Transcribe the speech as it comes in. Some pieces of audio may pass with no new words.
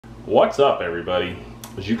What's up, everybody?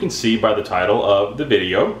 As you can see by the title of the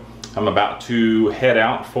video, I'm about to head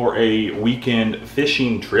out for a weekend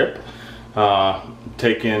fishing trip.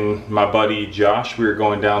 Taking my buddy Josh. We're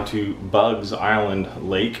going down to Bugs Island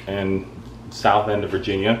Lake in south end of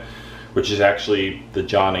Virginia, which is actually the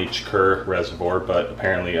John H. Kerr Reservoir, but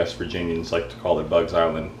apparently us Virginians like to call it Bugs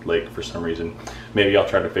Island Lake for some reason. Maybe I'll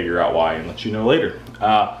try to figure out why and let you know later.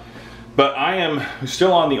 But I am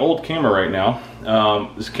still on the old camera right now.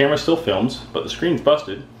 This camera still films, but the screen's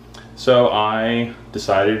busted. So I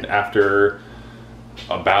decided after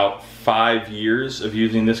about 5 years of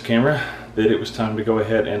using this camera that it was time to go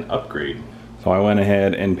ahead and upgrade. So I went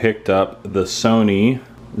ahead and picked up the Sony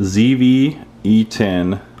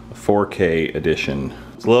ZV-E10 4K edition.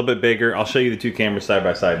 It's a little bit bigger. I'll show you the two cameras side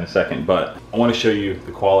by side in a second, but I want to show you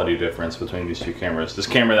the quality difference between these two cameras. This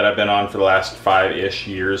camera that I've been on for the last 5-ish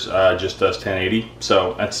years just does 1080,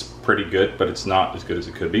 so that's pretty good, but it's not as good as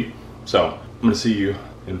it could be. So I'm going to see you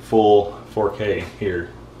in full 4K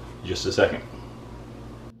here in just a second.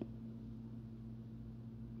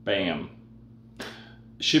 Bam.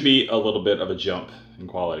 Should be a little bit of a jump in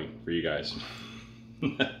quality for you guys.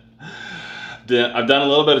 I've done a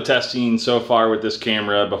little bit of testing so far with this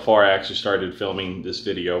camera before I actually started filming this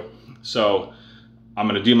video. So I'm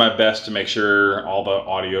going to do my best to make sure all the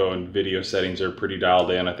audio and video settings are pretty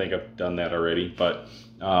dialed in. I think I've done that already, but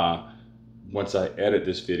once I edit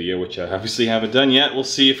this video, which I obviously haven't done yet, we'll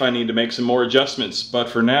see if I need to make some more adjustments. But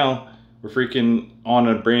for now, we're freaking on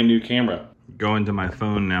a brand new camera. Go into my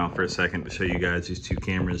phone now for a second to show you guys these two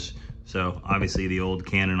cameras. So obviously the old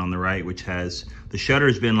Canon on the right, which has, the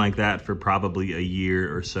shutter's been like that for probably a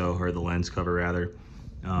year or so, or the lens cover rather.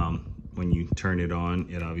 When you turn it on,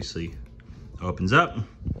 it obviously opens up.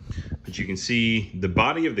 But you can see the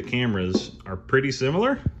body of the cameras are pretty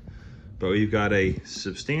similar, but we've got a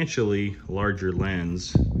substantially larger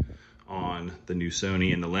lens on the new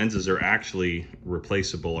Sony, and the lenses are actually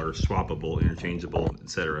replaceable or swappable, interchangeable,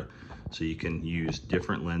 etc. So you can use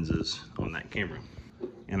different lenses on that camera.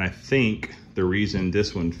 And I think the reason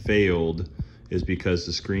this one failed is because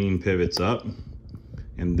the screen pivots up,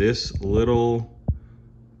 and this little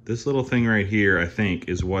thing right here, I think,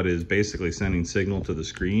 is what is basically sending signal to the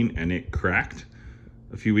screen, and it cracked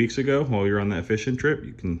a few weeks ago while we were on that fishing trip.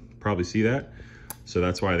 You can probably see that. So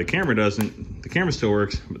that's why the camera doesn't, the camera still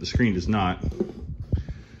works, but the screen does not.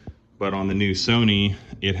 But on the new Sony,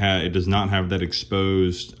 it does not have that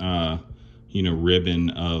exposed ribbon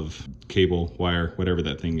of cable, wire, whatever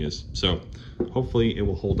that thing is. So hopefully it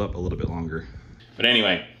will hold up a little bit longer. But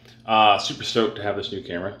anyway, super stoked to have this new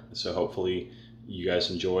camera. So hopefully you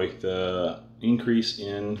guys enjoy the increase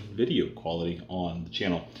in video quality on the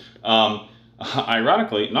channel.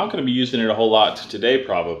 Ironically, not going to be using it a whole lot today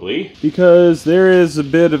probably, because there is a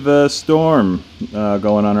bit of a storm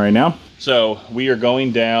going on right now. So we are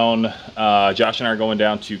going down, Josh and I are going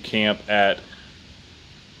down to camp at,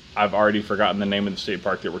 I've already forgotten the name of the state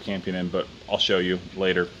park that we're camping in, but I'll show you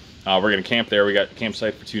later. We're going to camp there. We got a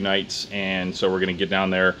campsite for 2 nights, and so we're going to get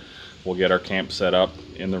down there. We'll get our camp set up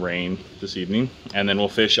in the rain this evening, and then we'll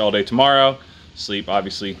fish all day tomorrow. Sleep,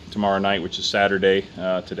 obviously, tomorrow night, which is Saturday.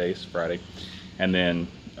 Today's Friday. And then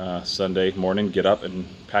Sunday morning, get up and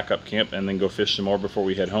pack up camp, and then go fish some more before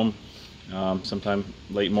we head home sometime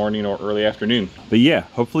late morning or early afternoon. But yeah,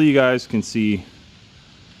 hopefully you guys can see,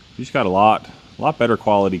 we just got a lot better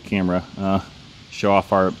quality camera. Show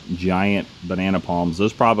off our giant banana palms.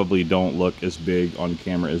 Those probably don't look as big on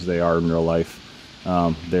camera as they are in real life.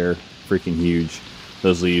 They're freaking huge.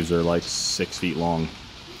 Those leaves are like 6 feet long.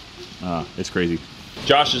 It's crazy.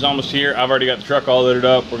 Josh is almost here. I've already got the truck all loaded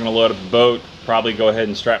up. We're gonna load up the boat, probably go ahead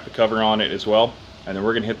and strap the cover on it as well. And then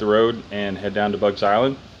we're gonna hit the road and head down to Bugs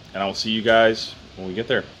Island. And I will see you guys when we get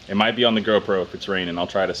there. It might be on the GoPro if it's raining. I'll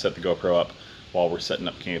try to set the GoPro up while we're setting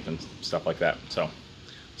up camp and stuff like that. So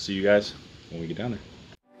see you guys when we get down there.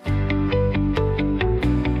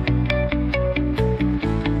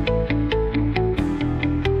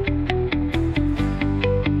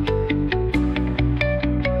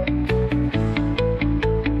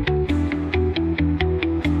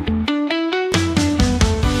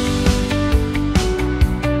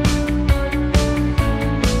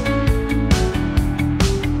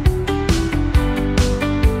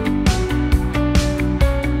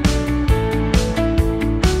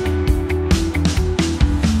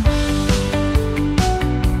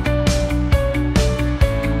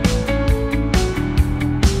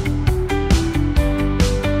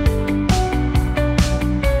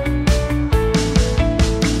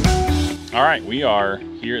 All right, we are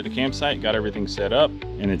here at the campsite, got everything set up,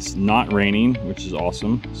 and it's not raining, which is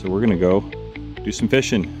awesome. So we're gonna go do some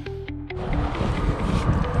fishing.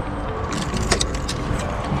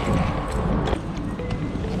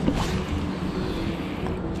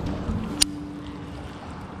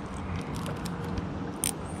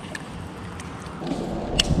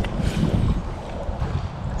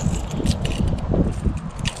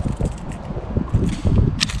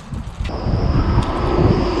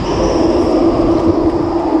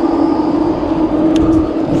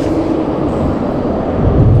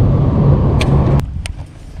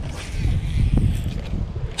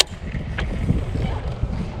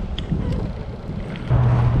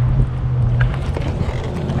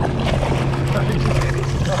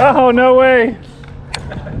 Oh, no way.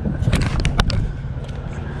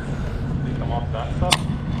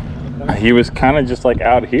 He was kind of just like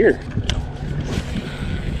out here.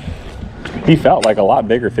 He felt like a lot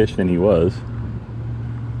bigger fish than he was.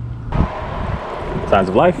 Signs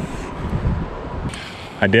of life.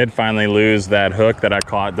 I did finally lose that hook that I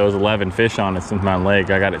caught those 11 fish on it since my leg.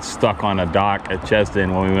 I got it stuck on a dock at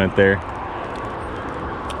Cheston when we went there.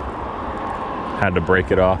 Had to break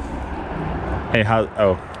it off. Hey,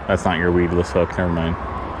 oh, that's not your weedless hook, never mind.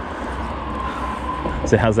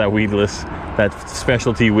 So how's that weedless, that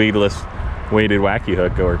specialty weedless weighted wacky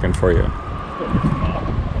hook working for you?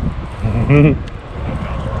 I'm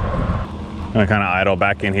gonna kind of idle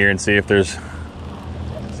back in here and see if there's,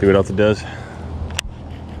 see what else it does.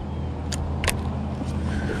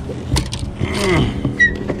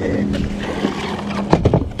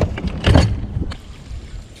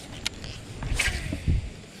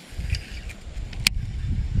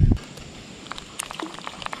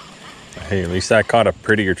 Hey, at least I caught a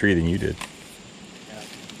prettier tree than you did.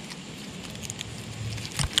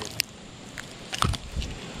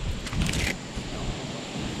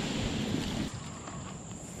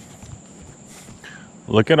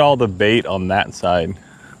 Look at all the bait on that side. I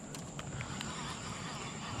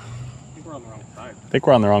think we're on the wrong side. I think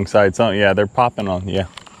we're on the wrong side. So, yeah, they're popping on, yeah.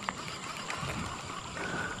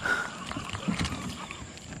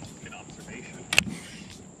 Good observation.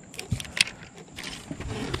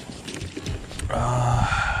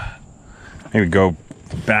 Maybe go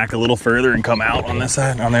back a little further and come out on this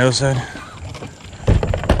side, on the other side.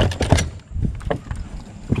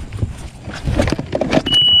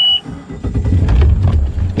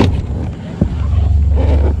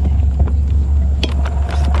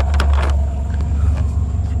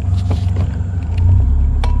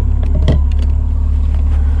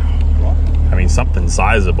 I mean, something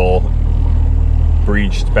sizable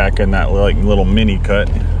breached back in that like little mini cut.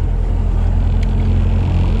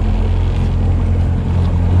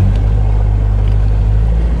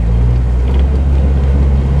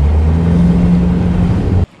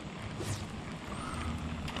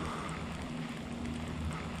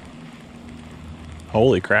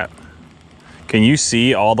 Holy crap. Can you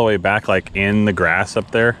see all the way back like in the grass up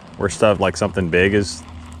there where stuff like something big is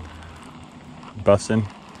busting?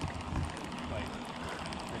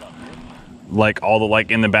 Like all the, like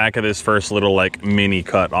in the back of this first little like mini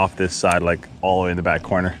cut off this side, like all the way in the back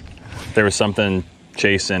corner. There was something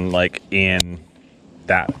chasing like in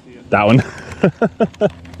that one.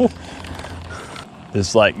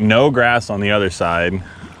 There's like no grass on the other side.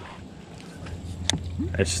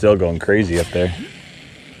 It's still going crazy up there.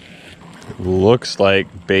 Looks like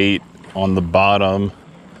bait on the bottom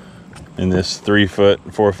in this 3 foot,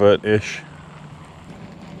 4 foot ish.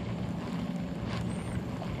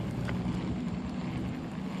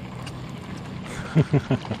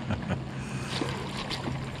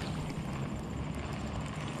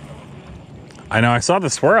 I know, I saw the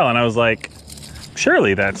swirl and I was like,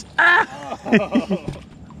 surely that's, ah!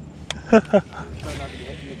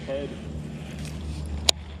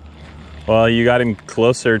 Well, you got him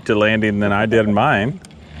closer to landing than I did mine.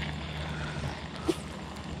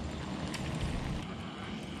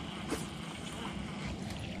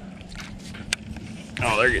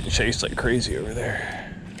 Oh, they're getting chased like crazy over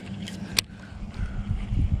there.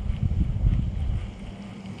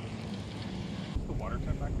 What's the water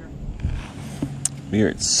temp back here? We're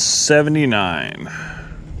at 79.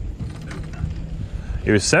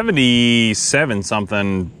 It was 77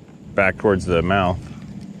 something back towards the mouth.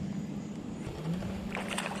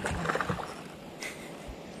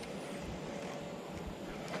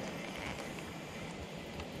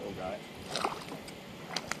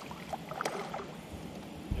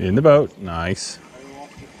 In the boat, nice.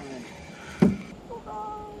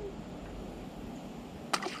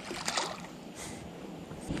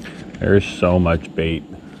 There's so much bait.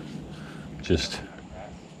 Just,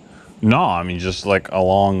 no, I mean just like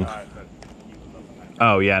along.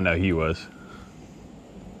 Oh yeah, no, he was.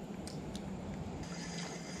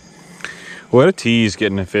 What a tease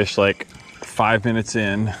getting a fish like 5 minutes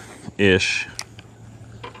in-ish.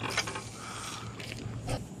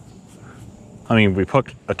 I mean, we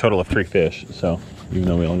hooked a total of 3 fish, so even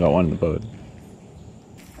though we only got one in the boat.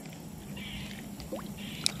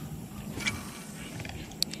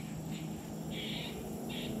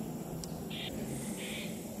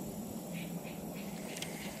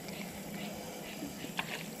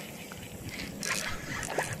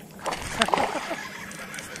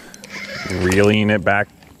 Reeling it back.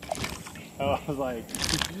 Oh, I was like, did you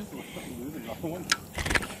just lose another one?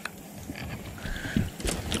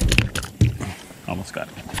 Almost got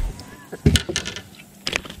it.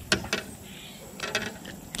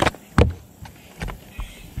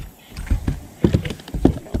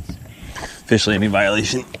 Fish landing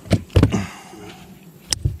violation.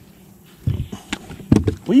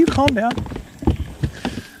 Will you calm down?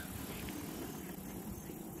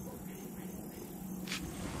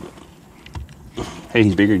 Hey,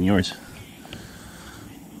 he's bigger than yours.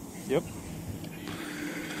 Yep.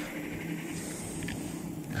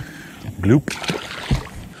 Bloop.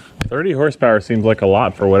 30 horsepower seems like a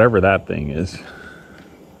lot for whatever that thing is.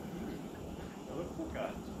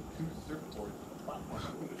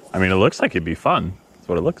 I mean, it looks like it'd be fun. That's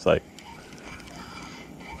what it looks like.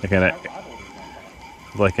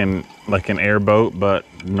 Like an airboat, but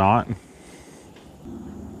not.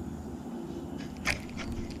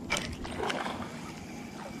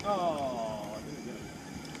 Oh, I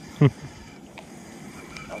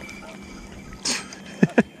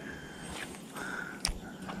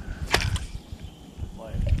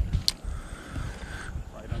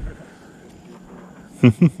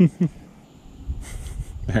didn't get it.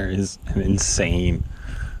 There is an insane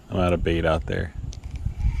amount of bait out there.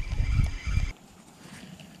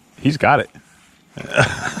 He's got it.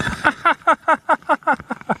 I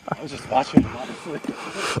was just watching him, honestly.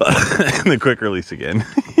 The quick release again.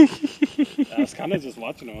 I was kind of just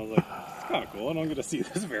watching him. I was like, it's kind of cool. I don't get to see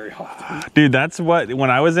this very often. Dude, that's what, when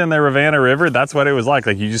I was in the Ravenna River, that's what it was like.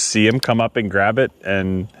 Like, you just see him come up and grab it,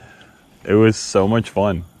 and it was so much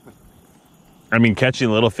fun. I mean, catching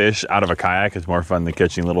little fish out of a kayak is more fun than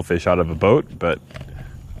catching little fish out of a boat, but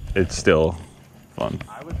it's still fun.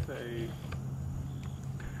 I would say,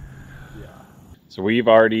 yeah. So we've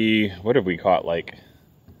already, what have we caught? Like,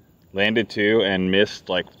 landed 2 and missed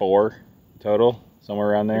like 4 total,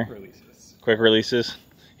 somewhere around there. Quick releases. Quick releases.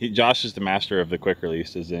 Josh is the master of the quick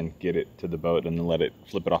releases, and get it to the boat and then let it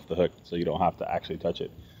flip it off the hook so you don't have to actually touch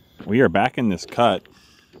it. We are back in this cut.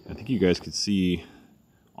 I think you guys could see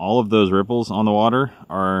all of those ripples on the water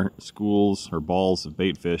are schools or balls of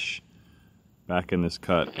bait fish back in this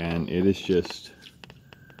cut, and it is just,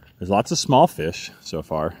 there's lots of small fish so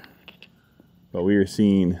far, but we are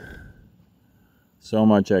seeing so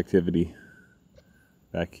much activity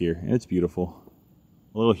back here, and it's beautiful.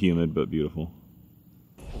 A little humid, but beautiful.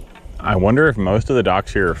 I wonder if most of the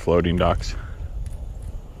docks here are floating docks.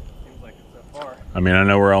 Seems like it's so far. I mean, I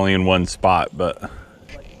know we're only in one spot, but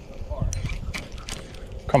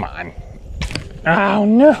come on. Oh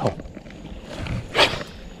no.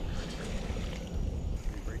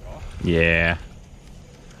 Yeah.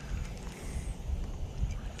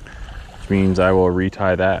 Which means I will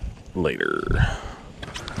retie that later.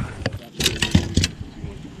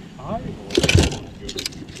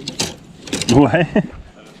 What? I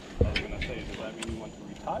was going to say, does that mean you want to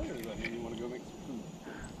retire, or does that mean you want to go make some food?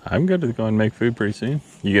 I'm good to go and make food pretty soon.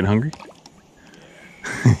 You getting hungry?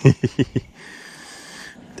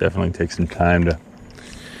 Definitely take some time to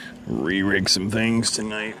re-rig some things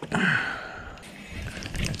tonight.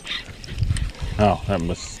 Oh, that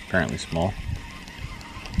was apparently small.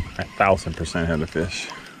 1,000% had a fish.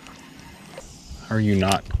 How are you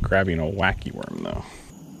not grabbing a wacky worm though?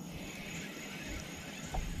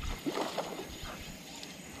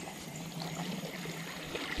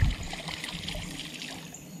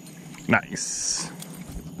 Nice.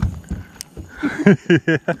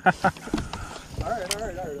 All right.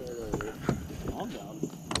 Calm down.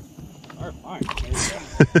 All right, fine.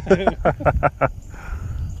 There you go.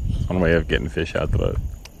 That's one way of getting fish out the boat.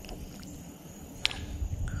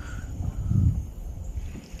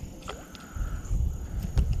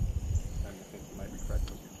 I think you might be correct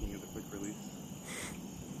with the king of the quick release.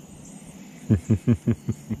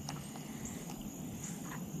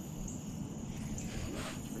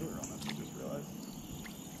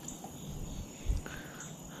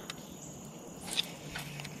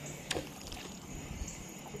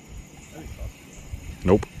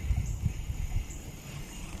 Nope.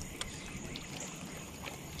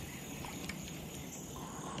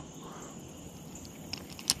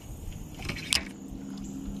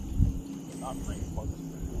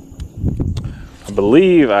 I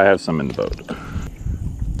believe I have some in the boat.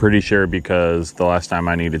 Pretty sure, because the last time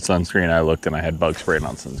I needed sunscreen, I looked and I had bug sprayed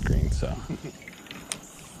on sunscreen, so.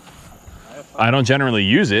 I don't generally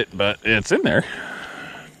use it, but it's in there.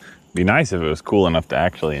 Be nice if it was cool enough to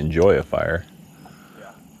actually enjoy a fire.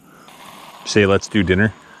 Yeah. Say, let's do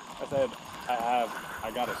dinner. I said,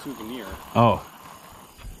 I got a souvenir. Oh.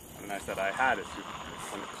 And I said I had a souvenir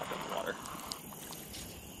when it cut in the water.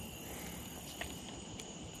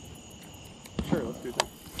 Sure, let's do that.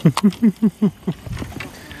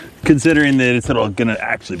 Considering that it's gonna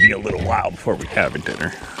actually be a little while before we have a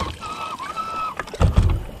dinner.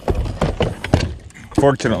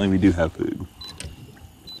 Fortunately, we do have food.